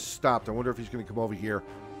actually have stopped. I wonder if he's going to come over here.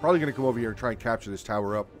 Probably going to come over here and try and capture this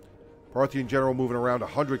tower up. Parthian General moving around,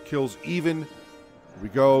 100 kills even. Here we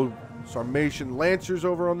go. Sarmatian Lancers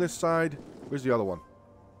over on this side. Where's the other one?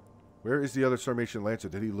 Where is the other Sarmatian Lancer?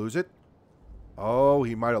 Did he lose it? Oh,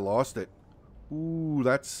 he might have lost it. Ooh,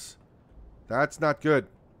 that's not good.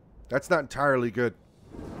 That's not entirely good.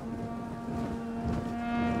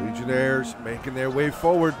 Legionnaires making their way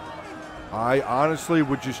forward. I honestly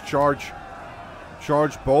would just charge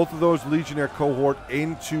both of those Legionnaire cohort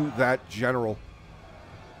into that general.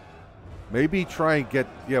 Maybe try and get,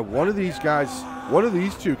 yeah, one of these guys, one of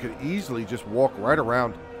these two could easily just walk right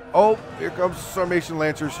around. Oh, here comes Sarmatian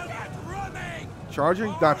Lancers.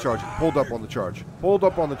 Charging? Not charging. Pulled up on the charge. Pulled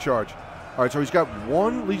up on the charge. All right, so he's got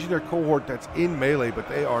one Legionnaire cohort that's in melee, but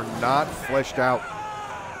they are not fleshed out.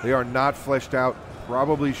 They are not fleshed out.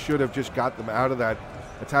 Probably should have just got them out of that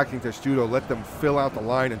attacking testudo, let them fill out the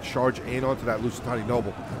line and charge in onto that Lusitani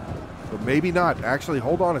Noble. But maybe not. Actually,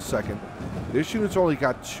 hold on a second. This unit's only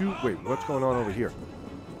got two... Wait, what's going on over here?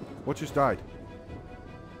 What just died?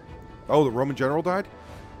 Oh, the Roman General died?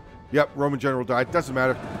 Yep, Roman General died. Doesn't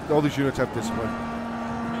matter. All these units have discipline.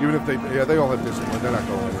 Even if they... Yeah, they all have discipline. They're not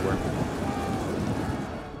going anywhere.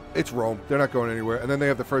 It's Rome. They're not going anywhere. And then they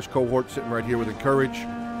have the first cohort sitting right here with Encourage.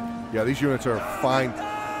 Yeah, these units are fine.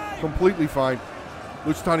 Completely fine.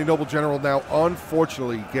 Lusitani Noble General now,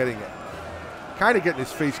 unfortunately, getting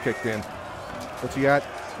his face kicked in. What's he at?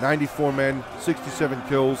 94 men, 67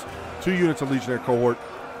 kills, 2 units of Legionnaire cohort.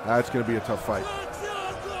 That's going to be a tough fight.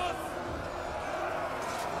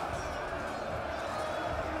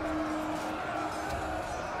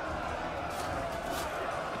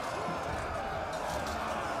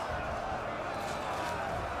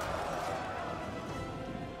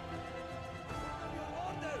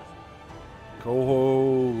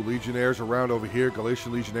 Coho, Legionnaires around over here.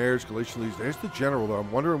 Galatian Legionnaires. There's the General, though.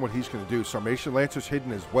 I'm wondering what he's going to do. Sarmatian Lancers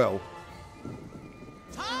hidden as well.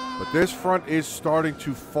 But this front is starting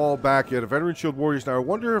to fall back. Yeah, the Veteran Shield Warriors. Now, I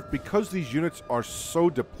wonder if, because these units are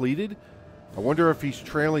so depleted, I wonder if he's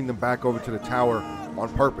trailing them back over to the tower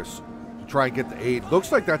on purpose to try and get the aid.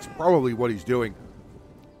 Looks like that's probably what he's doing.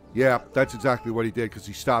 Yeah, that's exactly what he did, because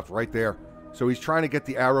he stopped right there. So he's trying to get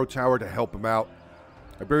the Arrow Tower to help him out.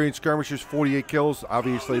 Iberian Skirmishers, 48 kills.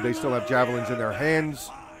 Obviously, they still have javelins in their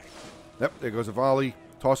hands. Yep, there goes a volley.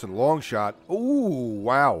 Tossing long shot. Ooh,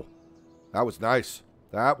 wow. That was nice.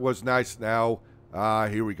 That was nice. Now,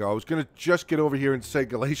 here we go. I was going to just get over here and say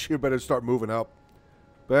Galatia better start moving up.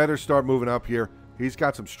 Better start moving up here. He's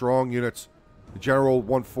got some strong units. The General,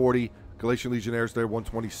 140. Galatian Legionnaires there,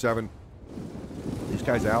 127. These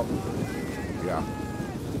guys out? Yeah.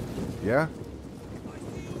 Yeah?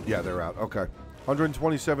 Yeah, they're out. Okay.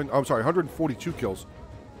 127, I'm sorry, 142 kills.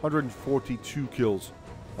 142 kills.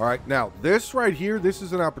 All right, now, this right here, this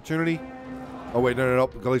is an opportunity. Oh, wait, no.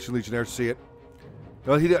 The Galatian Legionnaires see it.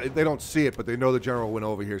 No, they don't see it, but they know the General went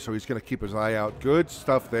over here, so he's going to keep his eye out. Good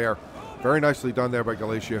stuff there. Very nicely done there by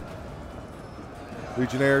Galatia.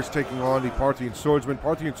 Legionnaires taking on the Parthian Swordsmen.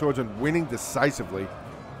 Parthian Swordsmen winning decisively.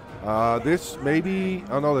 This maybe...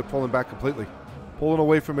 Oh, no, they're pulling back completely. Pulling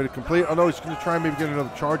away from it to complete. Oh, no, he's going to try and maybe get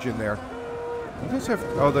another charge in there. You guys have...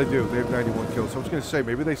 Oh, they do. They have 91 kills. So I was going to say,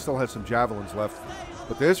 maybe they still have some javelins left.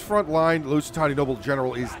 But this front line, Lusitani Noble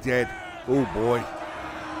General is dead. Oh, boy.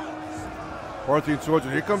 Parthian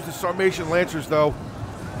Swordsman. Here comes the Sarmatian Lancers, though.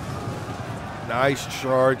 Nice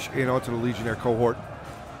charge in onto the Legionnaire cohort.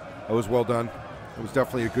 That was well done. It was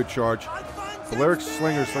definitely a good charge. Balearic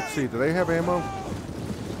Slingers, let's see. Do they have ammo?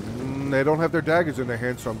 They don't have their daggers in their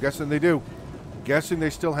hands, so I'm guessing they do. Guessing they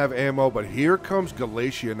still have ammo, but here comes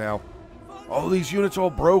Galatia now. Oh, these units all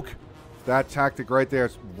broke. That tactic right there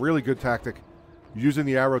is a really good tactic. Using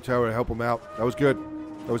the arrow tower to help them out. That was good.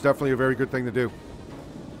 That was definitely a very good thing to do.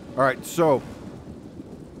 All right, so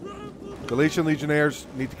Galatian Legionnaires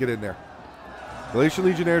need to get in there. Galatian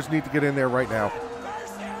Legionnaires need to get in there right now.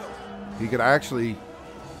 He could actually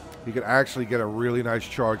get a really nice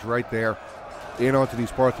charge right there in onto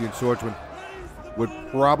these Parthian Swordsmen. Would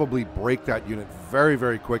probably break that unit very,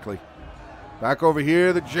 very quickly. Back over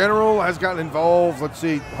here, the General has gotten involved. Let's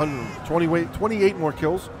see, 28 more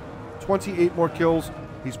kills. 28 more kills.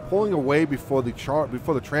 He's pulling away before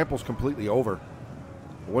the trample's completely over.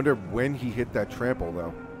 I wonder when he hit that trample,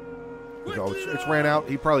 though. No, it's ran out.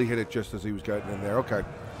 He probably hit it just as he was getting in there. Okay.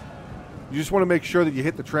 You just want to make sure that you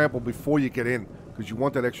hit the trample before you get in, because you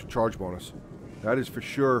want that extra charge bonus. That is for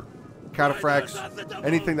sure. Cataphracts,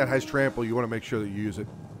 anything that has trample, you want to make sure that you use it.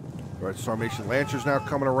 All right, Sarmatian Lancers now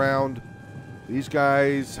coming around. These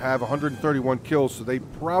guys have 131 kills, so they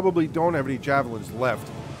probably don't have any javelins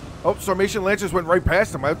left. Oh, Sarmatian Lancers went right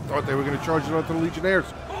past them. I thought they were going to charge it onto the Legionnaires.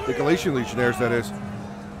 The Galatian Legionnaires, that is.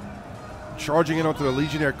 Charging in onto the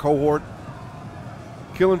Legionnaire cohort.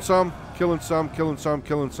 Killing some, killing some, killing some,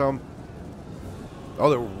 killing some. Oh,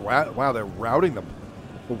 they're routing them.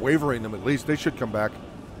 Or wavering them, at least. They should come back.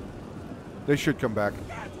 They should come back.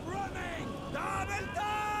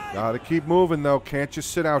 Gotta keep moving, though. Can't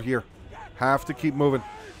just sit out here. Have to keep moving.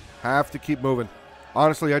 Have to keep moving.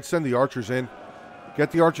 Honestly, I'd send the archers in. Get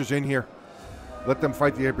the archers in here. Let them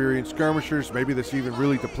fight the Iberian skirmishers. Maybe this even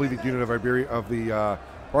really depleted unit of the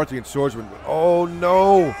Parthian Swordsmen. Oh,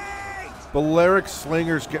 no! Balearic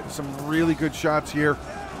Slingers getting some really good shots here.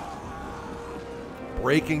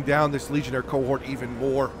 Breaking down this Legionnaire cohort even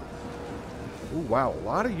more. Ooh, wow, a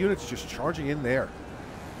lot of units just charging in there.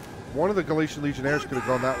 One of the Galatian Legionnaires could have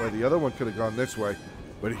gone that way. The other one could have gone this way.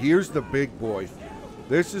 But here's the big boy.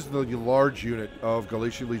 This is the large unit of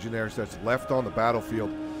Galatian Legionnaires that's left on the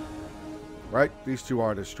battlefield. Right? These two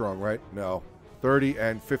aren't as strong, right? No. 30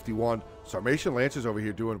 and 51. Sarmatian Lancers over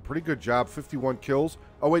here doing a pretty good job. 51 kills.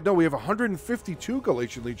 Oh, wait, no, we have 152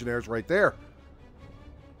 Galatian Legionnaires right there.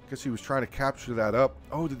 Guess he was trying to capture that up.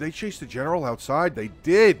 Oh, did they chase the General outside? They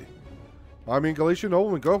did. I mean, Galatian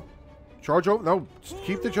Nobleman, go. Charge over. No,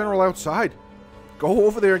 keep the General outside. Go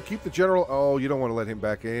over there and keep the General. Oh, you don't want to let him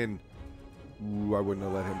back in. Ooh, I wouldn't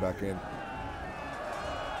have let him back in.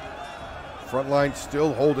 Front line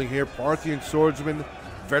still holding here. Parthian Swordsmen,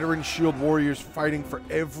 veteran shield warriors fighting for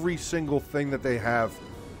every single thing that they have.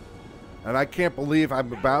 And I can't believe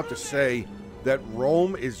I'm about to say that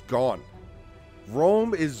Rome is gone.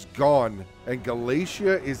 Rome is gone, and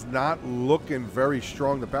Galatia is not looking very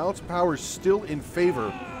strong. The balance of power is still in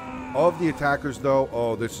favor of the attackers, though.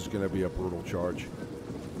 Oh, this is going to be a brutal charge.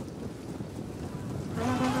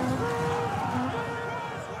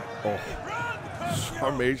 Oh,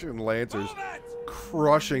 Sarmatian Lancers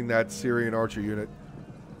crushing that Syrian archer unit.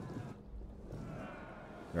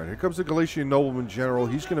 All right, here comes the Galatian Nobleman General.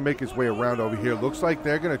 He's going to make his way around over here. Looks like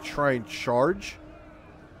they're going to try and charge.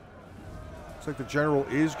 Looks like the General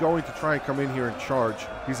is going to try and come in here and charge.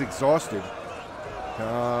 He's exhausted.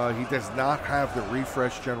 He does not have the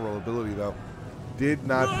refresh General ability, though. Did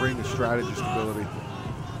not bring the strategist ability.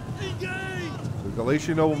 The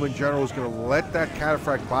Galatian Nobleman General is going to let that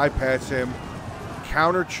Cataphract bypass him.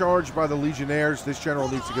 Counter-charged by the Legionnaires. This General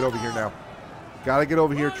needs to get over here now. Got to get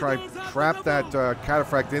over here, try and trap that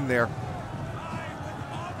Cataphract in there.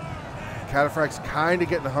 Cataphract's kind of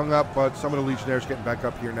getting hung up, but some of the Legionnaires getting back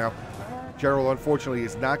up here now. General, unfortunately,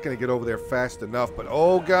 is not going to get over there fast enough, but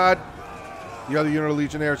oh, God. The other unit of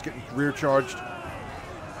Legionnaires getting rear charged.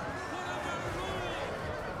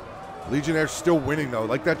 Legionnaires still winning, though.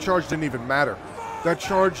 Like, that charge didn't even matter. That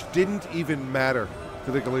charge didn't even matter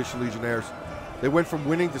to the Galatian Legionnaires. They went from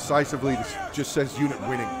winning decisively to just says unit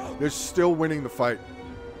winning. They're still winning the fight.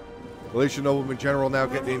 Galatian Nobleman General now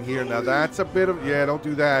getting in here. Now, that's a bit of... Yeah, don't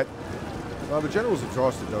do that. Well, the General's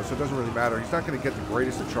exhausted, though, so it doesn't really matter. He's not going to get the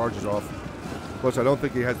greatest of charges off. Plus, I don't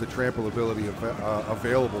think he has the trample ability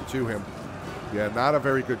available to him. Yeah, not a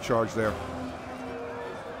very good charge there.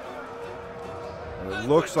 And it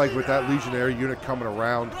looks like with that Legionnaire unit coming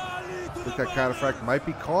around, I think that cataphract might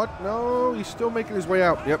be caught. No, he's still making his way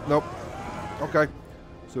out. Yep, nope. Okay.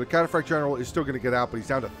 So the cataphract general is still going to get out, but he's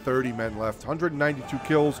down to 30 men left. 192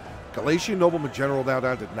 kills. Galatian nobleman general now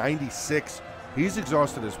down to 96. He's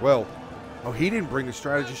exhausted as well. Oh, he didn't bring the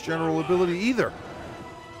strategist general ability either.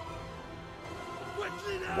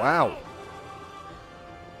 Wow.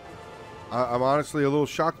 I'm honestly a little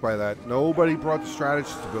shocked by that. Nobody brought the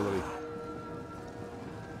strategist ability.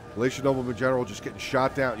 Galatian nobleman general just getting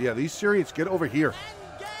shot down. Yeah, these Syrians, get over here.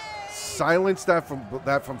 Silence that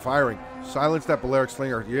from firing. Silence that Balearic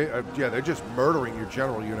Slinger. Yeah, they're just murdering your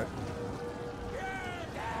general unit.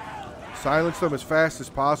 Silence them as fast as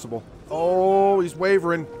possible. Oh, he's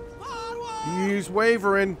wavering. He's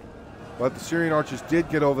wavering. But the Syrian archers did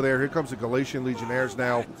get over there. Here comes the Galatian legionnaires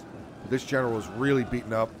now. This general is really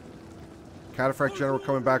beaten up. Cataphract general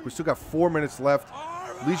coming back. We still got 4 minutes left.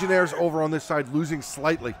 Legionnaires over on this side losing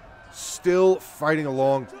slightly. Still fighting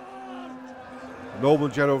along.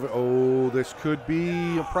 Nobleman jet over. Oh, this could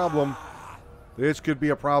be a problem. This could be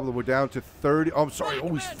a problem. We're down to 30. Oh, I'm sorry.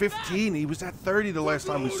 Oh, he's 15. He was at 30 the last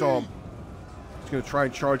time we saw him. He's going to try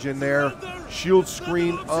and charge in there. Shield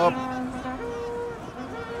screen up.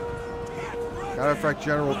 Cataphract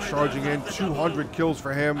general charging in. 200 kills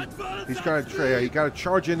for him. He's got to got to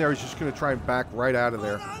charge in there. He's just going to try and back right out of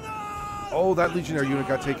there. Oh, that legionnaire unit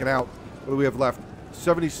got taken out. What do we have left?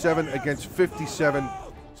 77 against 57.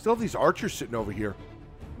 Still have these archers sitting over here.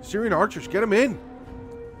 Syrian archers, get them in.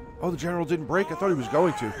 Oh, the general didn't break. I thought he was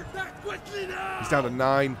going to. He's down to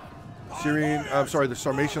 9. The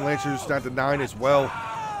Sarmatian Lancers down to 9 as well.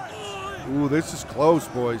 Ooh, this is close,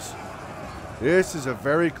 boys. This is a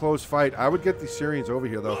very close fight. I would get the Syrians over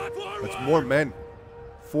here, though. That's more men.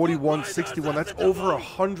 41, 61. That's over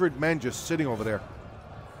 100 men just sitting over there.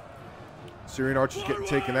 Syrian archers getting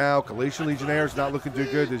taken out. Galatian legionnaires not looking too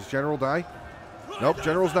good. Does General die? Nope,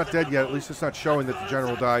 General's not dead yet. At least it's not showing that the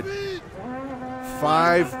General died.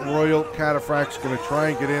 5 Royal Cataphracts going to try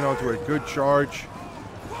and get in onto a good charge.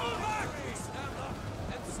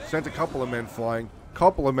 Sent a couple of men flying.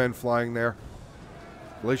 Couple of men flying there.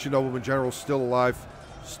 Galatian nobleman general still alive.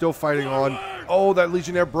 Still fighting on. Oh, that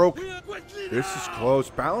legionnaire broke. This is close.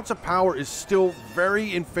 Balance of power is still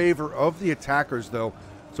very in favor of the attackers, though.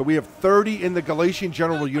 So we have 30 in the Galatian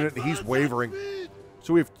general unit, and he's wavering.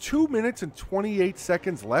 So we have 2 minutes and 28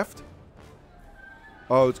 seconds left.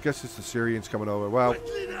 Oh, I guess it's the Syrians coming over. Well,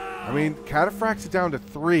 I mean, Cataphracts are down to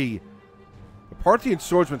 3. The Parthian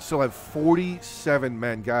swordsmen still have 47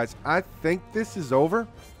 men, guys. I think this is over.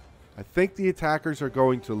 I think the attackers are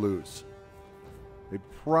going to lose. They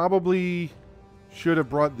probably should have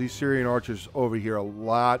brought these Syrian archers over here a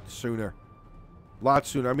lot sooner. A lot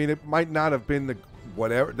sooner. I mean, it might not have been the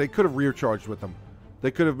whatever. They could have rear charged with them.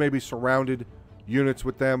 They could have maybe surrounded units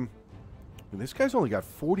with them. And this guy's only got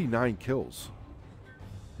 49 kills.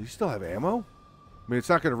 Does he still have ammo? I mean, it's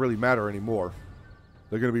not going to really matter anymore.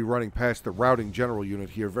 They're going to be running past the routing general unit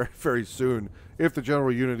here very, very soon. If the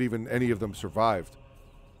general unit, even any of them, survived.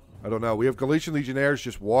 I don't know. We have Galatian legionnaires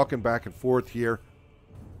just walking back and forth here.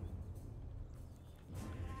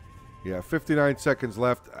 Yeah, 59 seconds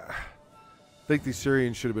left. I think these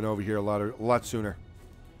Syrians should have been over here a lot sooner.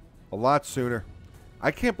 A lot sooner.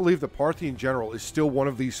 I can't believe the Parthian general is still one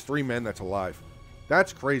of these 3 men that's alive.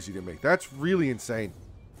 That's crazy to me. That's really insane.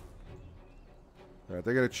 All right,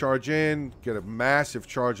 they're going to charge in, get a massive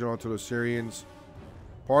charge onto those Syrians.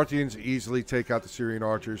 Parthians easily take out the Syrian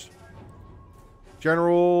archers.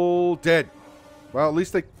 General dead. Well, at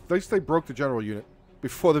least they broke the general unit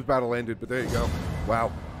before the battle ended, but there you go.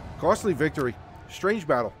 Wow. Costly victory. Strange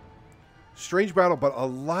battle. Strange battle, but a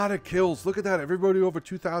lot of kills. Look at that. Everybody over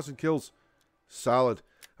 2,000 kills. Solid.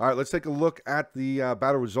 All right, let's take a look at the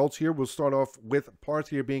battle results here. We'll start off with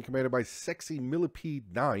Parthia being commanded by Sexy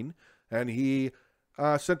Millipede 9, and he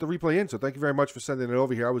sent the replay in, so thank you very much for sending it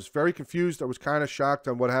over here. I was very confused. I was kind of shocked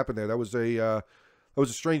on what happened there. That was a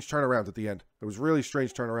strange turnaround at the end. It was really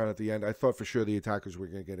strange turnaround at the end. I thought for sure the attackers were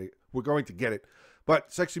going to get it.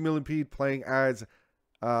 But Sexy Millipede playing as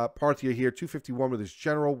Parthia here, 251 with his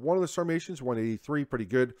general. One of the Sarmatians, 183, pretty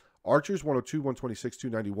good. Archers, 102, 126,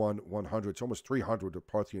 291, 100. It's almost 300 with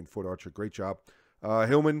Parthian foot archer. Great job.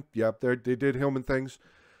 Hillman, yep, they did Hillman things.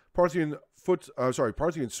 Parthian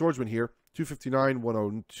swordsman here, 259,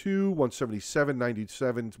 102, 177,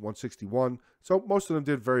 97, 161. So most of them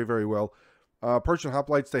did very, very well. Persian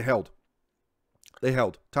hoplites, they held. They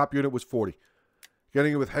held. Top unit was 40.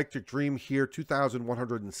 Getting it with Hectic Dream here,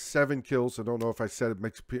 2,107 kills. I don't know if I said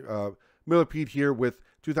it. Millipede here with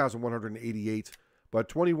 2,188. But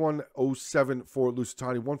 2107 for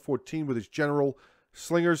Lusitani, 114 with his general.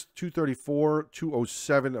 Slingers, 234,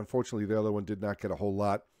 207. Unfortunately, the other one did not get a whole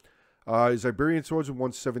lot. His Iberian Swords in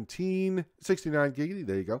 117, 69 giggity.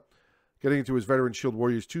 There you go. Getting into his Veteran Shield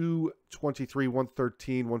Warriors, 223,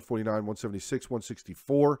 113, 149, 176,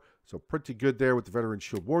 164. So pretty good there with the Veteran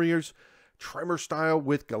Shield Warriors. Tremor style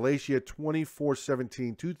with Galatia,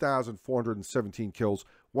 2417, 2,417 kills,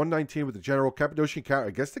 119 with the General. Cappadocian Cavalry.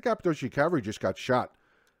 I guess the Cappadocian Cavalry just got shot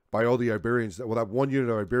by all the Iberians. Well, that one unit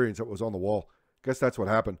of Iberians that was on the wall. Guess that's what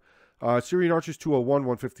happened. Syrian Archers, 201,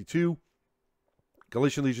 152.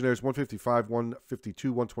 Galatian Legionnaires, 155,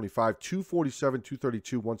 152, 125, 247,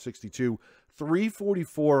 232, 162,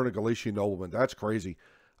 344 on a Galatian Nobleman. That's crazy.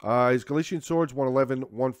 His Galatian Swords, 111,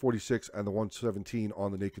 146, and the 117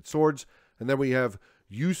 on the Naked Swords. And then we have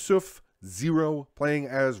Yusuf 0 playing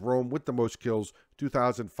as Rome with the most kills,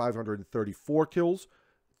 2,534 kills.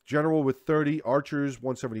 General with 30, Archers,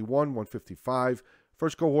 171, 155.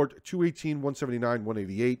 First cohort, 218, 179,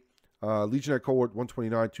 188. Legionnaire cohort,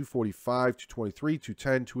 129, 245, 223,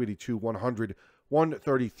 210, 282, 100,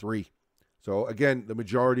 133. So again, the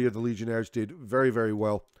majority of the Legionnaires did very, very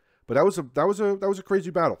well. But that was a crazy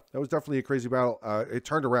battle. That was definitely a crazy battle. It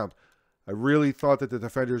turned around. I really thought that the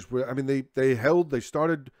defenders were, I mean, they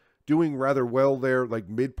started doing rather well there, like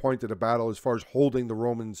midpoint of the battle, as far as holding the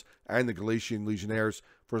Romans and the Galatian Legionnaires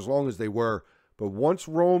for as long as they were. But once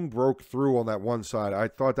Rome broke through on that one side, I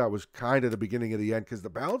thought that was kind of the beginning of the end, because the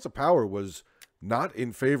balance of power was not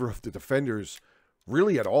in favor of the defenders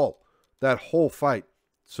really at all, that whole fight.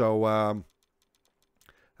 So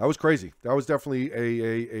that was crazy. That was definitely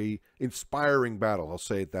a inspiring battle, I'll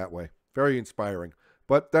say it that way. Very inspiring.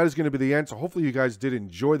 But that is going to be the end, so hopefully you guys did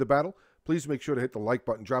enjoy the battle. Please make sure to hit the like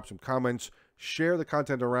button, drop some comments, share the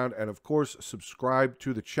content around, and of course, subscribe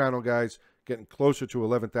to the channel, guys. Getting closer to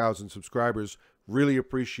 11,000 subscribers. Really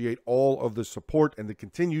appreciate all of the support and the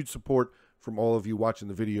continued support from all of you watching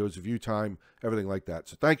the videos, view time, everything like that.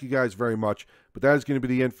 So thank you guys very much. But that is going to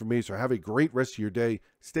be the end for me. So have a great rest of your day.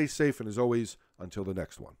 Stay safe, and as always, until the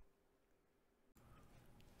next one.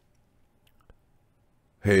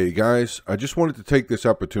 Hey guys, I just wanted to take this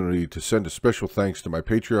opportunity to send a special thanks to my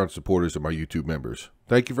Patreon supporters and my YouTube members.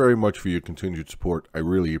 Thank you very much for your continued support. I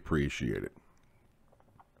really appreciate it.